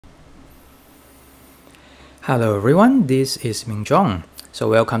Hello everyone, this is Mingjong. So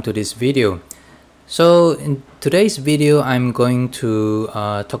welcome to this video. So in today's video, I'm going to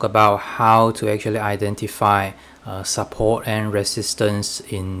talk about how to actually identify support and resistance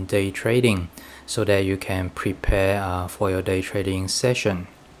in day trading so that you can prepare for your day trading session.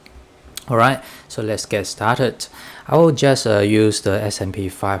 Alright, so let's get started. I will just use the S&P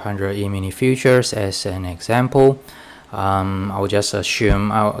 500 E-mini futures as an example. I will just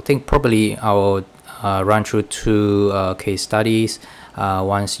assume, I think probably I will run through two case studies,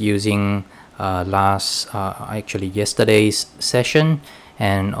 once using yesterday's session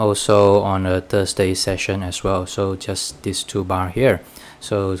and also on a Thursday session as well. So just these two bars here,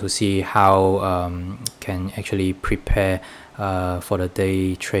 so to see how can actually prepare for the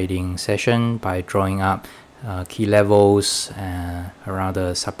day trading session by drawing up key levels around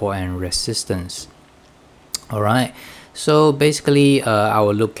the support and resistance. Alright, so basically I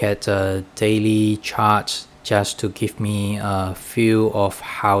will look at daily charts just to give me a feel of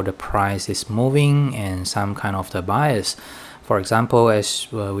how the price is moving and some kind of the bias. For example, as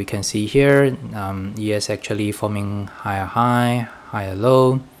we can see here, ES actually forming higher high, higher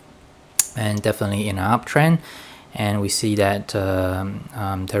low, and definitely in an uptrend. And we see that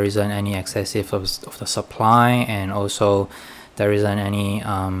there isn't any excessive of the supply, and also there isn't any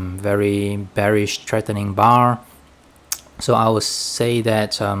very bearish threatening bar. So I would say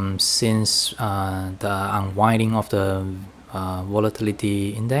that since the unwinding of the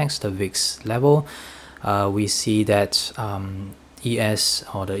volatility index, the VIX level, we see that ES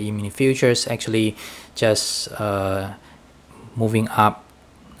or the E-mini futures actually just moving up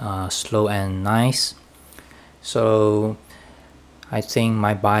slow and nice. So I think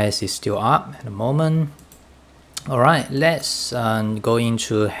my bias is still up at the moment. Alright, let's go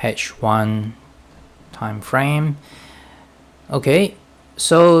into H1 time frame. Okay,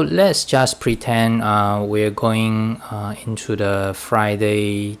 so let's just pretend we're going into the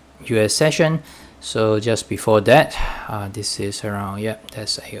Friday US session. So just before that, this is around,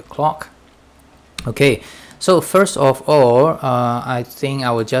 that's 8 o'clock. Okay, so first of all, I think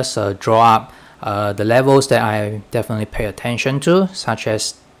I will just draw up the levels that I definitely pay attention to, such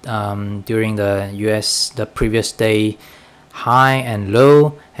as during the previous day high and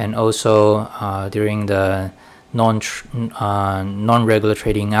low, and also during the non-regular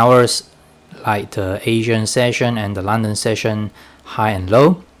trading hours, like the Asian session and the London session high and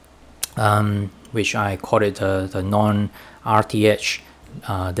low, which I call it the non-RTH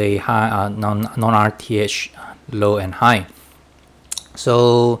day high, non-RTH low and high.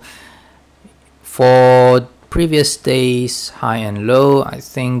 So for previous days high and low, I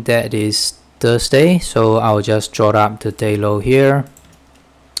think that is Thursday, so I'll just draw up the day low here,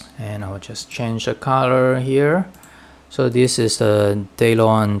 and I'll just change the color here. So this is the day low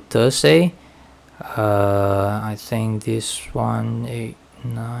on Thursday. I think this one 8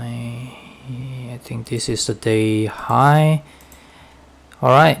 9, I think this is the day high.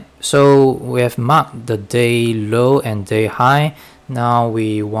 Alright, so we have marked the day low and day high. Now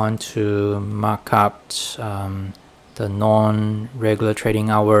we want to mark up the non-regular trading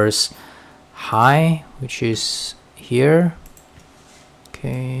hours high, which is here.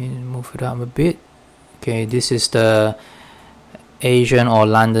 Okay, move it up a bit. Okay, this is the Asian or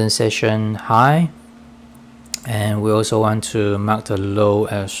London session high, and we also want to mark the low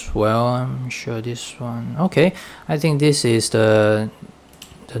as well. I'm sure this one, okay, I think this is the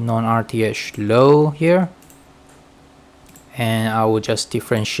non-RTH low here, and I will just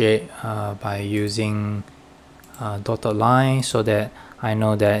differentiate by using dotted line so that I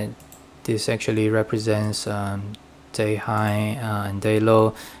know that this actually represents day high and day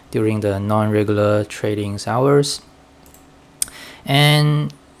low during the non-regular trading hours.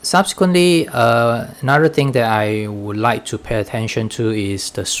 And subsequently, another thing that I would like to pay attention to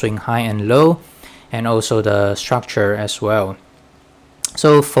is the swing high and low, and also the structure as well.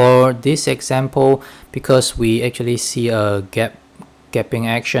 So for this example, because we actually see a gapping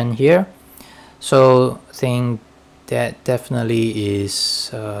action here, so I think that definitely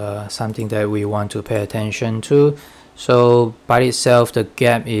is something that we want to pay attention to. So by itself, the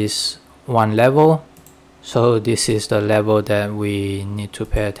gap is one level, so this is the level that we need to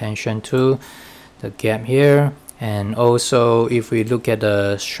pay attention to, the gap here. And also if we look at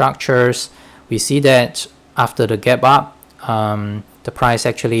the structures, we see that after the gap up, the price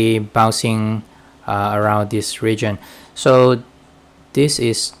actually bouncing around this region. So this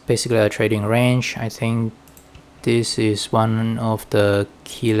is basically a trading range. I think this is one of the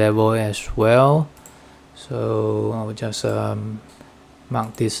key level as well. So I'll just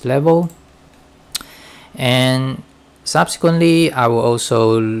mark this level, and subsequently I will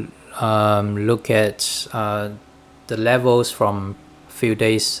also look at the levels from a few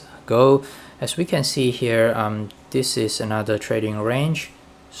days ago. As we can see here, this is another trading range,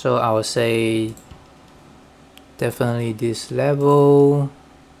 so I would say definitely this level.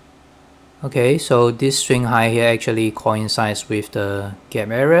 Okay, so this swing high here actually coincides with the gap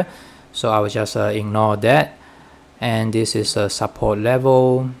area, so I will just ignore that. And this is a support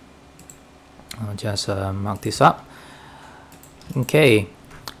level. I'll just mark this up. Okay,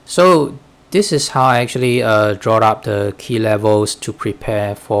 so this is how I actually draw up the key levels to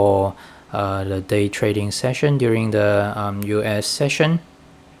prepare for the day trading session during the US session.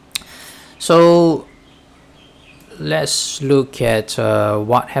 So let's look at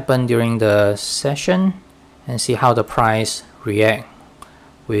what happened during the session and see how the price react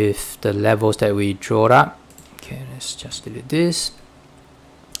with the levels that we draw up. Okay, let's just delete this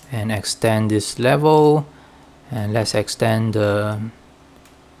and extend this level, and let's extend the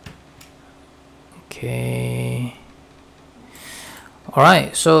okay.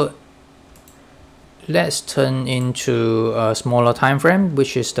 Alright, so let's turn into a smaller time frame,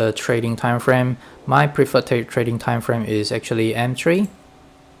 which is the trading time frame. My preferred trading time frame is actually M3.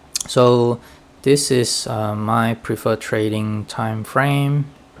 So this is my preferred trading time frame,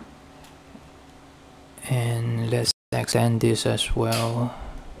 and let's extend this as well.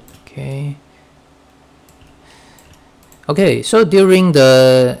 Okay. Okay, so during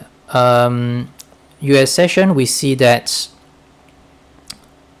the US session, we see that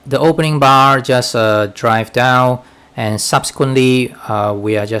the opening bar just drive down, and subsequently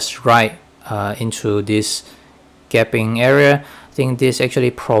we are just right into this gapping area. I think this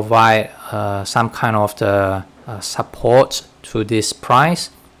actually provide some kind of the support to this price,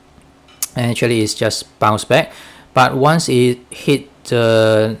 and actually it's just bounce back. But once it hit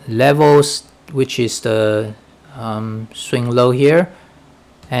the levels, which is the swing low here,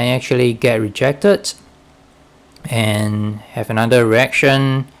 and actually get rejected and have another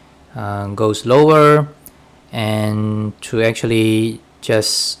reaction, goes lower, and to actually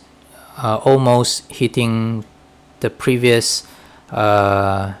just almost hitting the previous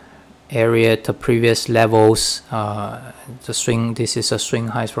area, the previous levels. The swing, this is a swing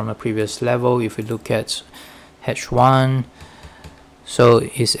highs from a previous level. If we look at H1, so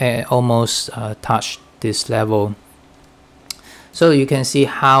it's almost touched this level. So you can see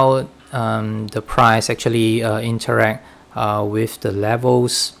how the price actually interact with the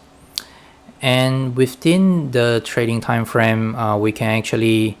levels, and within the trading time frame we can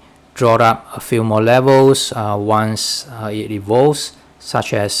actually draw up a few more levels once it evolves,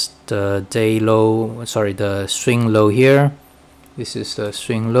 such as the day low, sorry, the swing low here. This is the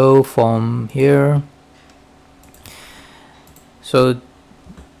swing low form here. So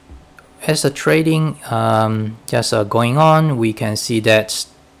as the trading just going on, we can see that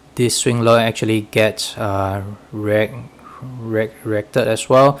this swing low actually gets reacted as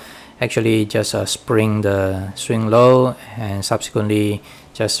well. Actually just spring the swing low and subsequently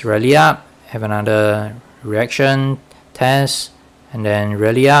just rally up, have another reaction, test, and then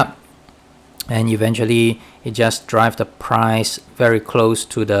rally up, and eventually it just drives the price very close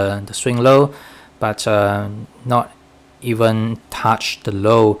to the swing low, but not even touch the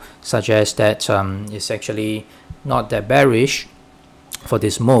low, suggests that it's actually not that bearish for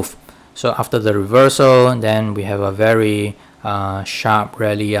this move. So after the reversal, then we have a very sharp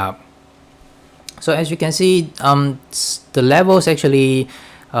rally up. So as you can see, the levels actually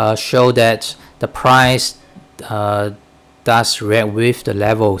show that the price does react with the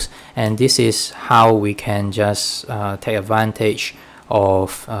levels, and this is how we can just take advantage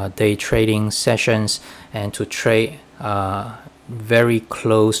of day trading sessions and to trade very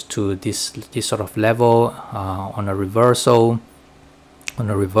close to this sort of level on a reversal,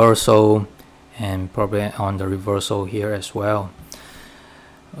 and probably on the reversal here as well.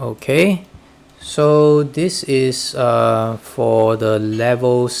 Okay, so this is for the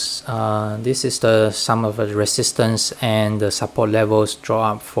levels. This is the sum of the resistance and the support levels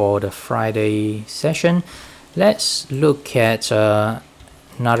draw up for the Friday session. Let's look at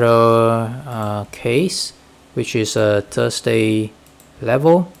another case, which is a Thursday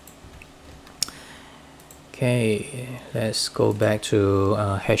level. Okay, let's go back to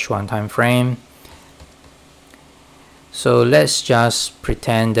H1 time frame. So let's just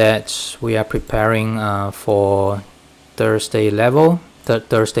pretend that we are preparing for Thursday level,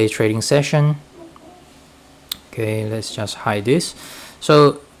 Thursday trading session. Okay, let's just hide this.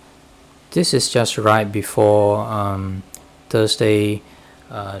 So this is just right before Thursday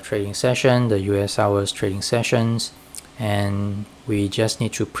trading session, the US hours trading sessions, and we just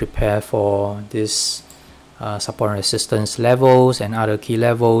need to prepare for this support and resistance levels and other key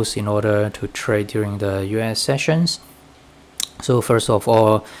levels in order to trade during the US sessions. So first of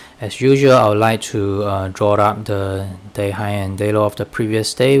all, as usual, I would like to draw up the day high and day low of the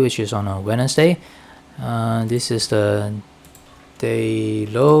previous day, which is on a Wednesday. This is the day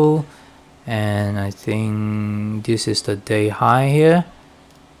low, and I think this is the day high here.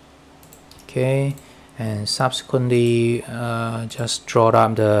 Okay, and subsequently just draw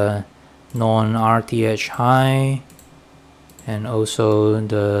up the non-RTH high and also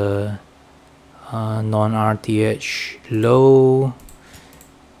the non-RTH low,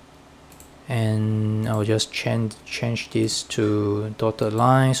 and I'll just change this to dotted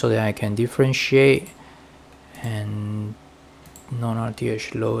line so that I can differentiate, and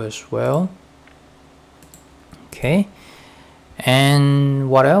non-RTH low as well. Okay, and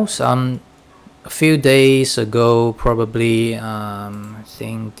what else? A few days ago, probably I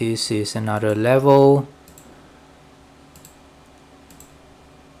think this is another level.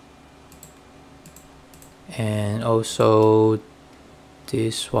 And also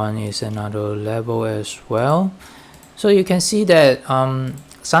this one is another level as well. So you can see that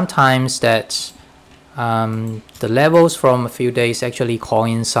sometimes that the levels from a few days actually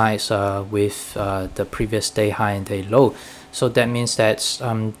coincides with the previous day high and day low. So that means that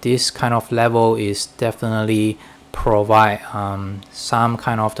this kind of level is definitely provide some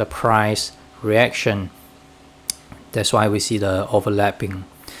kind of the price reaction. That's why we see the overlapping.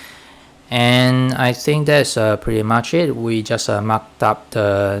 And I think that's pretty much it. We just marked up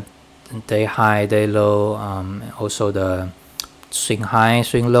the day high, day low, also the swing high,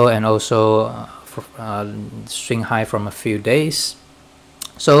 swing low, and also swing high from a few days.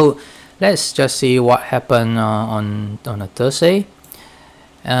 So let's just see what happened on a Thursday,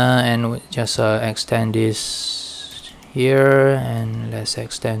 and we just extend this here, and let's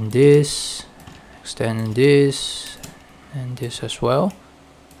extend this, and this as well.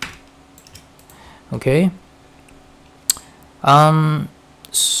 Okay,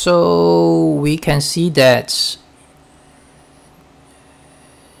 so we can see that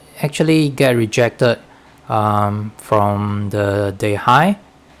actually get rejected from the day high.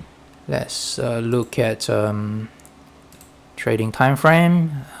 Let's look at trading time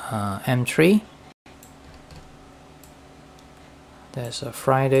frame, M3. There's a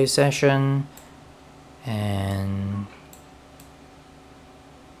Friday session, and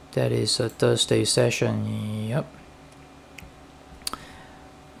that is a Thursday session. Yep.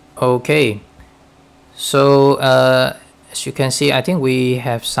 Okay, so as you can see, I think we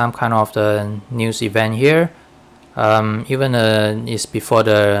have some kind of the news event here. Even it's before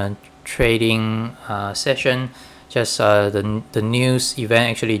the trading session, just the news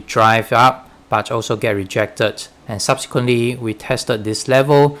event actually drive up but also get rejected, and subsequently we tested this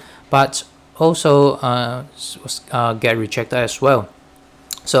level but also get rejected as well.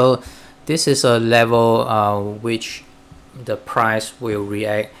 So this is a level which the price will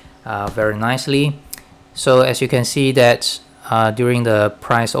react very nicely. So as you can see that during the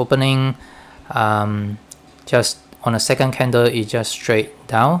price opening, just on a second candle it just straight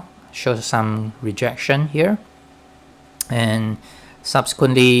down, shows some rejection here, and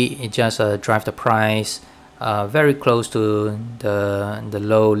subsequently it just drive the price very close to the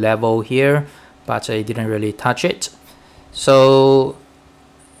low level here, but it didn't really touch it. So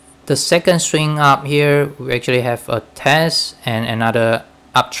the second swing up here, we actually have a test and another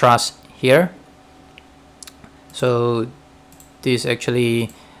upthrust here. So this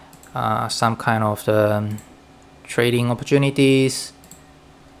actually some kind of the trading opportunities.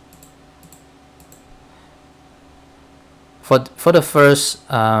 For the first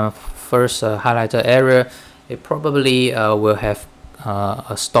highlighted area, it probably will have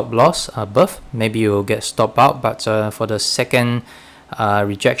a stop loss above. Maybe you will get stop out, but for the second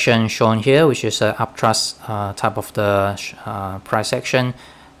rejection shown here, which is an upthrust type of the price action,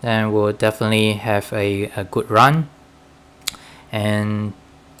 then we'll definitely have a good run. And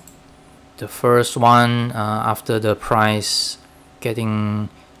the first one after the price getting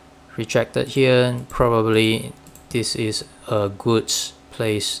rejected here, probably this is a good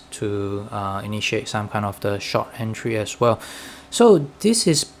place to initiate some kind of the short entry as well. So this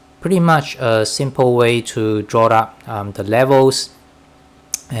is pretty much a simple way to draw up the levels,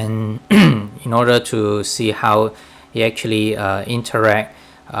 and in order to see how it actually interact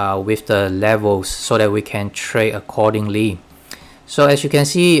with the levels so that we can trade accordingly. So as you can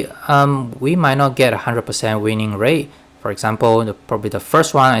see, we might not get 100% winning rate. For example, probably the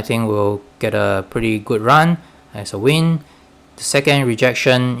first one, I think we'll get a pretty good run as a win. The second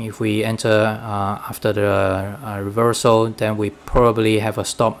rejection, if we enter after the reversal, then we probably have a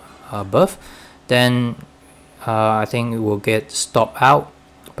stop above. Then I think it will get stopped out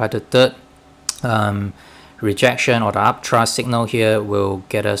by the third rejection, or the upthrust signal here will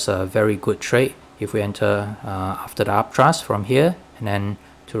get us a very good trade if we enter after the upthrust from here and then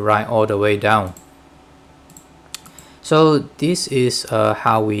to right all the way down. So this is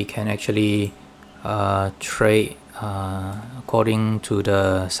how we can actually trade according to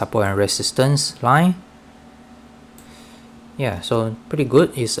the support and resistance line. Yeah, so pretty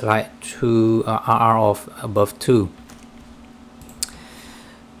good. It's like 2 RR of above 2.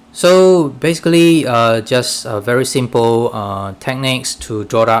 So basically just very simple techniques to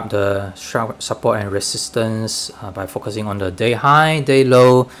draw up the support and resistance by focusing on the day high, day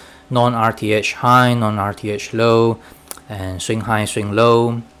low, non-RTH high, non-RTH low, and swing high, swing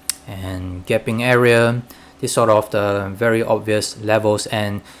low, and gapping area. These sort of the very obvious levels,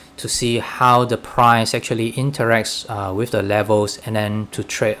 and to see how the price actually interacts with the levels, and then to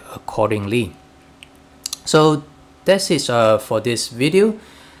trade accordingly. So that's it for this video,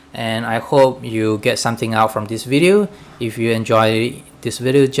 and I hope you get something out from this video. If you enjoy this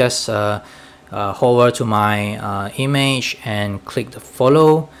video, just hover to my image and click the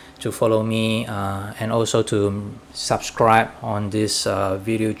follow to follow me, and also to subscribe on this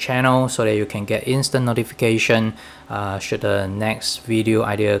video channel so that you can get instant notification should the next video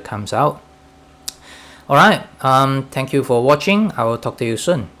idea comes out. Alright, thank you for watching. I will talk to you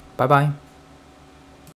soon. Bye bye.